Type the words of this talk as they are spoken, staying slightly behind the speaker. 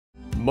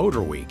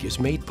MotorWeek is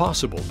made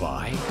possible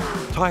by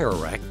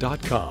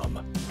TireRack.com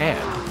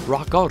and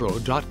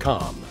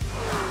RockAuto.com.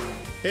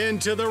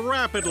 Into the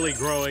rapidly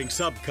growing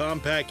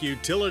subcompact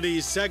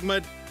utilities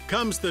segment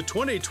comes the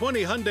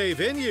 2020 Hyundai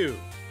Venue.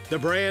 The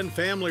brand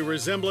family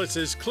resemblance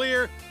is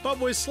clear, but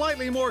with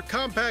slightly more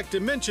compact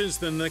dimensions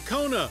than the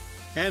Kona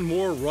and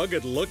more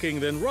rugged looking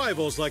than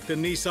rivals like the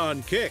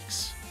Nissan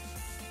Kicks.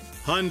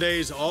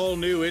 Hyundai's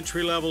all-new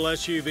entry-level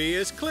SUV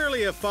is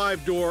clearly a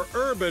 5-door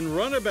urban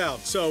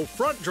runabout, so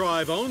front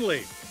drive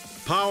only.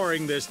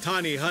 Powering this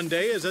tiny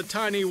Hyundai is a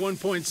tiny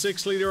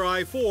 1.6-liter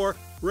i4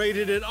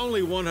 rated at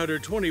only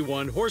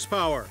 121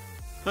 horsepower.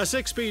 A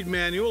 6-speed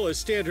manual is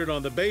standard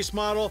on the base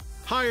model.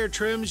 Higher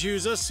trims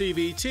use a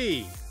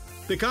CVT.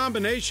 The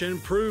combination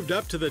proved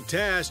up to the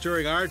task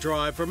during our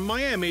drive from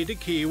Miami to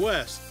Key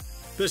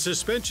West. The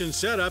suspension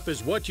setup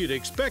is what you'd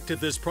expect at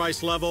this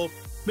price level.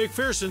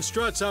 McPherson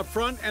struts up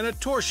front and a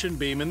torsion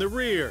beam in the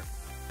rear.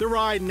 The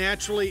ride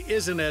naturally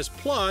isn't as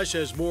plush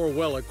as more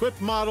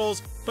well-equipped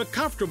models, but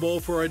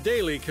comfortable for a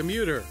daily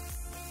commuter.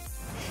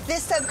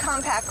 This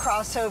subcompact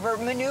crossover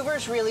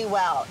maneuvers really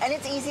well, and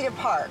it's easy to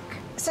park.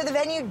 So the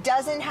Venue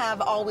doesn't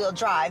have all-wheel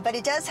drive, but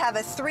it does have a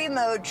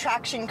 3-mode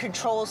traction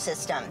control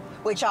system,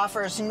 which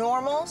offers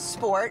normal,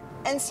 sport,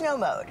 and snow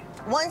mode.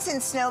 Once in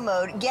snow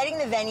mode, getting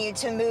the Venue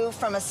to move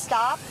from a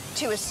stop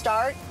to a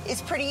start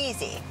is pretty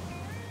easy.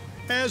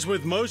 As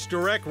with most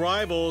direct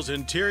rivals,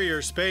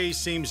 interior space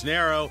seems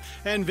narrow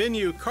and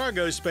Venue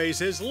cargo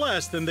space is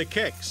less than the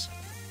Kicks.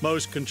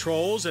 Most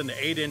controls and the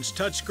 8-inch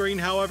touchscreen,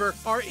 however,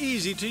 are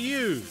easy to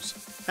use.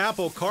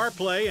 Apple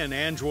CarPlay and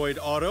Android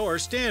Auto are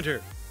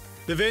standard.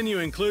 The Venue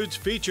includes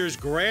features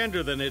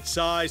grander than its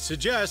size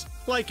suggests,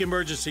 like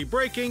emergency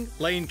braking,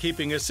 lane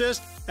keeping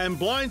assist, and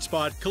blind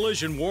spot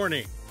collision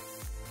warning.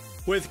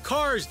 With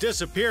cars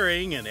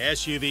disappearing and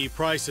SUV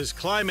prices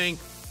climbing,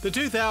 the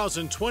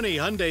 2020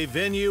 Hyundai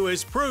Venue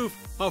is proof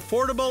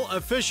affordable,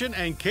 efficient,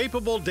 and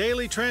capable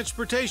daily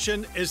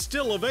transportation is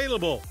still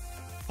available.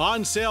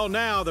 On sale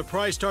now, the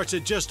price starts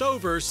at just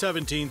over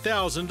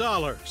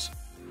 $17,000.